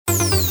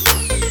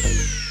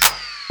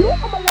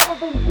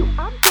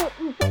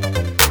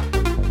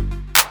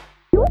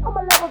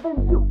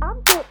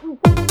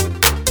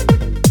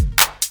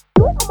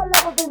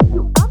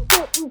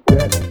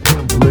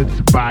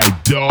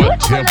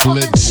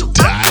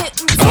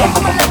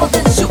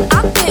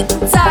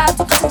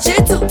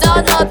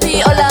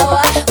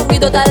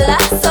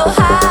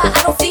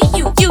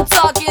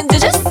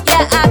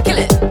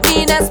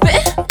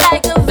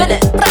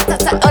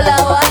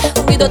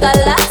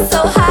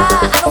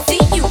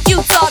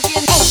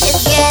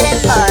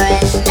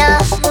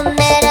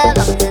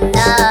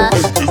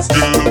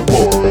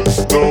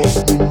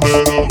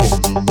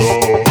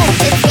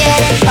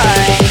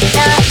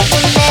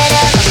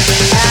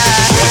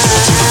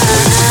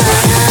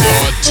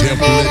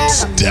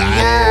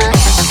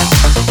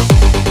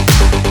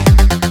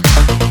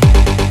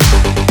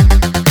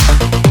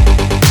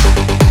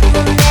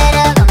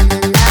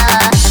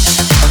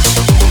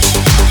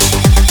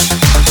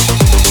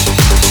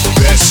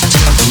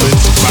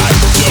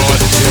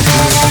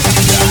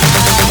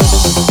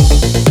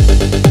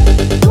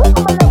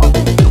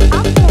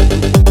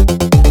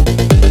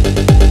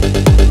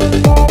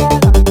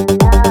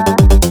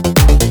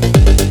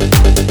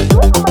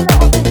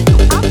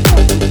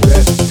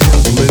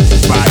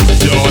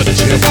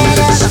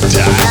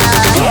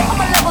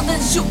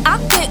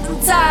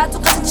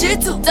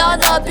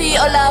높이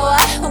올라와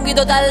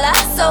공기도 달라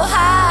so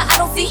high I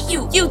don't see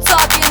you You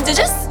talking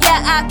digits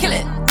Yeah I kill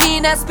it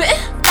mean I spit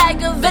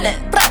like a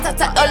villain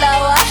프라타타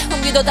올라와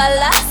공기도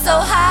달라 so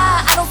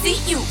high I don't see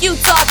you You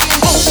talking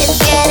It's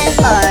getting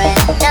boring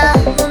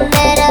너무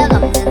매력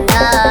없는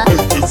너